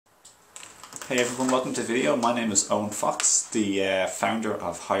Hey everyone, welcome to the video. My name is Owen Fox, the founder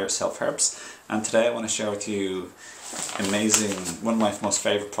of Higher Self Herbs, and today I want to share with you one of my most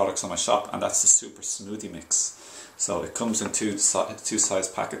favourite products on my shop, and that's the Super Smoothie Mix. So it comes in two size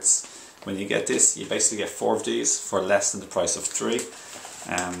packets. When you get this, you basically get 4 of these for less than the price of 3.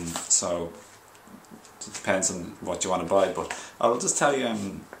 So it depends on what you want to buy, but I'll just tell you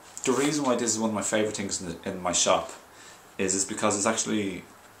the reason why this is one of my favourite things in my shop is because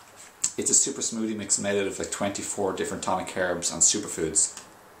it's a super smoothie mix made out of like 24 different tonic herbs and superfoods.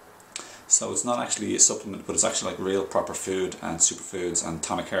 So it's not actually a supplement, but it's actually like real proper food and superfoods and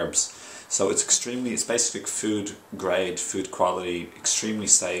tonic herbs. So it's basically food grade, food quality, extremely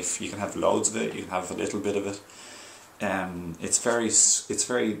safe. You can have loads of it, you can have a little bit of it. It's very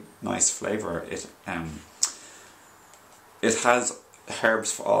nice flavour. It has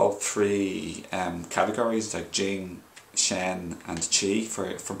herbs for all 3 categories, like Jing, Shen and Qi,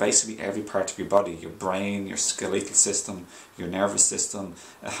 for basically every part of your body, your brain, your skeletal system, your nervous system.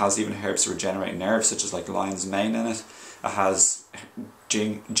 It has even herbs to regenerate nerves, such as like lion's mane in it. It has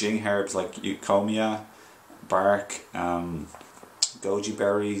Jing herbs like eucommia, bark, goji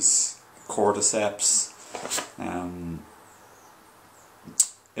berries, cordyceps.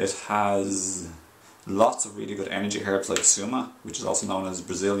 It has lots of really good energy herbs like suma, which is also known as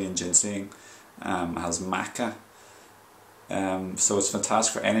Brazilian ginseng. It has maca. So it's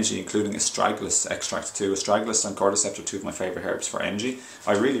fantastic for energy, including astragalus extract too. Astragalus and cordyceps are 2 of my favourite herbs for energy.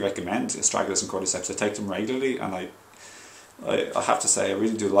 I really recommend astragalus and cordyceps. I take them regularly, and I have to say I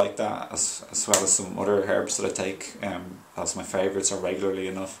really do like that, as well as some other herbs that I take as my favourites, or regularly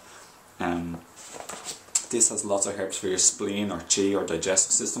enough. This has lots of herbs for your spleen or qi or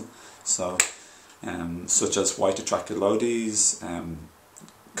digestive system. So such as white atraculodes,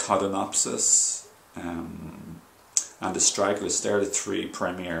 codonopsis, and astragalus. They're the 3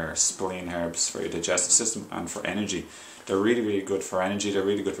 premier spleen herbs for your digestive system and for energy. They're really, really good for energy. They're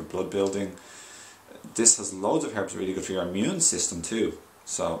really good for blood building. This has loads of herbs really good for your immune system too.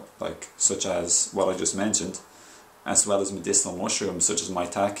 So, such as what I just mentioned, as well as medicinal mushrooms such as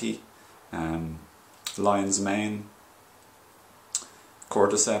maitake, lion's mane,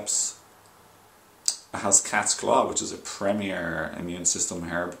 cordyceps. It has cat's claw, which is a premier immune system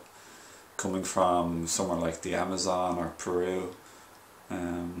herb, coming from somewhere like the Amazon or Peru.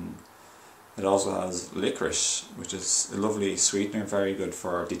 It also has licorice, which is a lovely sweetener, very good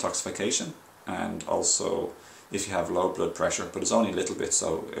for detoxification, and also if you have low blood pressure, but it's only a little bit,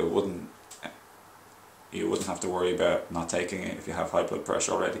 so you wouldn't have to worry about not taking it if you have high blood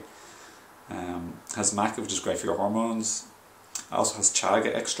pressure already. Has maca, which is great for your hormones. It also has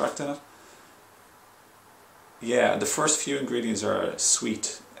chaga extract in it. Yeah, the first few ingredients are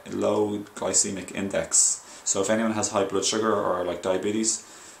sweet, low glycemic index. So if anyone has high blood sugar or like diabetes,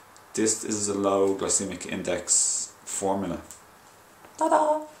 this is a low glycemic index formula.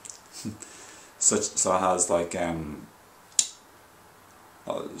 Ta-da! So it has like I'll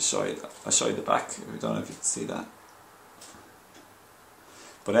show you the back. I don't know if you can see that.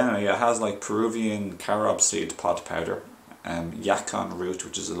 But anyway, it has like Peruvian carob seed pod powder, yacon root,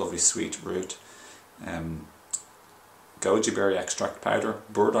 which is a lovely sweet root, goji berry extract powder,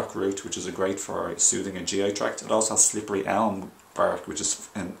 burdock root, which is great for soothing your GI tract. It also has slippery elm bark, which is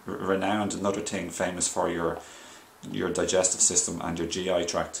renowned, another thing famous for your digestive system and your GI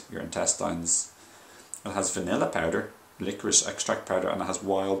tract, your intestines. It has vanilla powder, licorice extract powder, and it has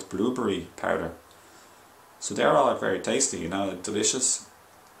wild blueberry powder. So they're all very tasty, you know, delicious.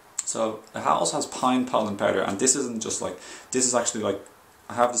 So it also has pine pollen powder, and this isn't just like, this is actually like,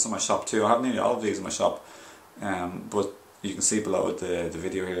 I have this in my shop too. I have nearly all of these in my shop. But you can see below the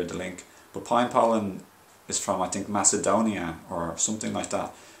video here, the link. But pine pollen is from, I think, Macedonia or something like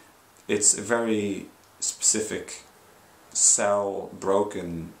that. It's a very specific, cell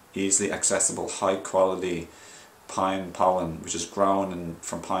broken, easily accessible, high quality pine pollen, which is gotten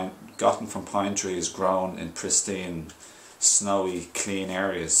from pine trees, grown in pristine, snowy, clean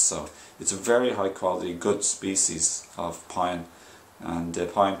areas. So it's a very high quality, good species of pine, and the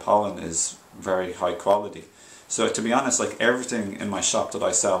pine pollen is very high quality. So to be honest, like everything in my shop that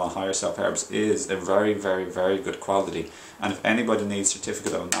I sell on Higher Self Herbs is a very, very, very good quality. And if anybody needs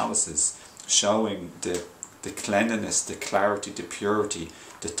certificate of analysis showing the cleanliness, the clarity, the purity,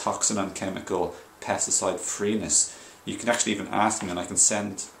 the toxin and chemical pesticide freeness, you can actually even ask me and I can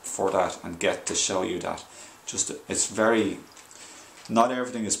send for that and get to show you that. It's very, not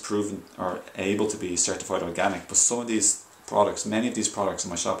everything is proven or able to be certified organic, but some of these products, many of these products in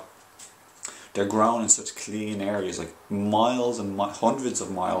my shop, they're grown in such clean areas, like miles and hundreds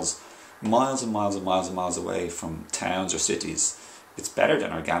of miles and miles and miles and miles away from towns or cities. it's better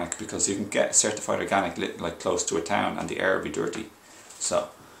than organic, because you can get certified organic like close to a town and the air will be dirty. So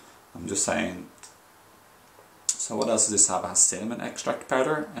I'm just saying. So what else does this have? It has cinnamon extract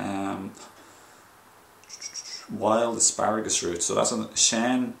powder, wild asparagus root. So that's a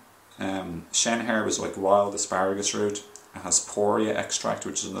Shen herb is like wild asparagus root. It has poria extract,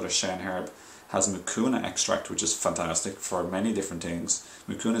 which is another Shen herb. It has mucuna extract, which is fantastic for many different things.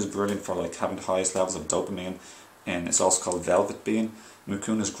 Mucuna is brilliant for like having the highest levels of dopamine, and it's also called velvet bean.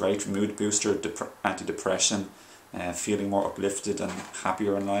 Mucuna is great for mood booster, anti-depression, feeling more uplifted and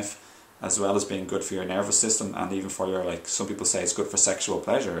happier in life, as well as being good for your nervous system, and even for your, like some people say, it's good for sexual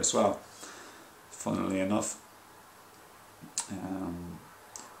pleasure as well, funnily enough.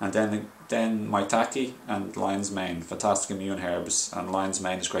 And then maitake and lion's mane, fantastic immune herbs, and lion's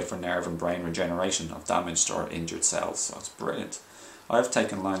mane is great for nerve and brain regeneration of damaged or injured cells, so it's brilliant. I've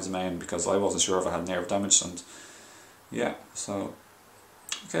taken lion's mane because I wasn't sure if I had nerve damage, and yeah, so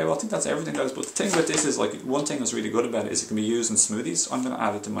okay, well I think that's everything guys, but the thing with this is, like, one thing that's really good about it is it can be used in smoothies. I'm going to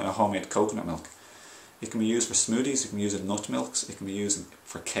add it to my homemade coconut milk. It can be used for smoothies, it can be used in nut milks, it can be used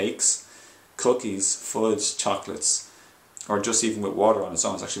for cakes, cookies, fudge, chocolates, or just even with water on its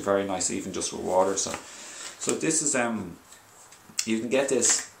own. It's actually very nice even just with water. So this is you can get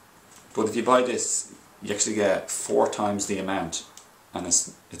this, but if you buy this you actually get 4 times the amount, and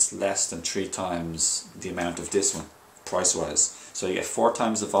it's less than 3 times the amount of this one price wise. So you get 4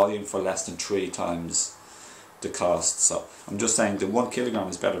 times the volume for less than 3 times the cost. So I'm just saying the 1 kilogram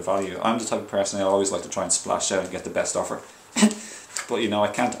is better value. I'm the type of person I always like to try and splash out and get the best offer. But you know, I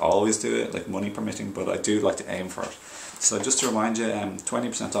can't always do it, like money permitting, but I do like to aim for it. So just to remind you,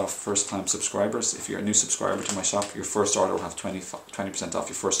 20% off first time subscribers. If you're a new subscriber to my shop, your first order will have 20% off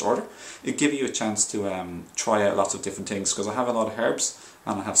your first order. It'll give you a chance to try out lots of different things, because I have a lot of herbs,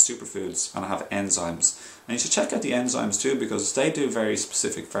 and I have superfoods, and I have enzymes. And you should check out the enzymes too, because they do very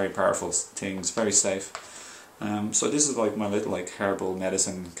specific, very powerful things, very safe. So this is like my little like herbal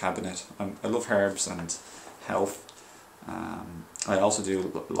medicine cabinet. I love herbs and health. I also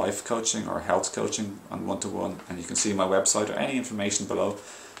do life coaching or health coaching on one-to-one, and you can see my website or any information below.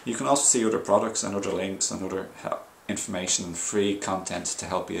 You can also see other products and other links and other information and free content to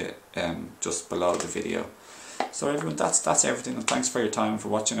help you just below the video. So everyone, that's everything, and thanks for your time and for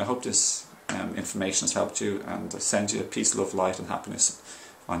watching. I hope this information has helped you, and I send you peace, love, light and happiness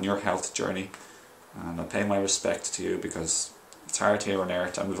on your health journey. And I pay my respect to you, because it's hard here on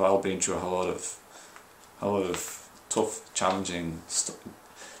earth, and we've all been through a whole lot of tough, challenging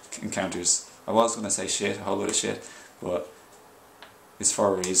encounters. I was going to say shit, a whole lot of shit, but it's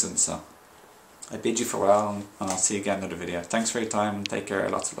for a reason. So I bid you farewell, and I'll see you again in another video. Thanks for your time, and take care.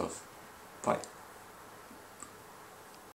 Lots of love. Bye.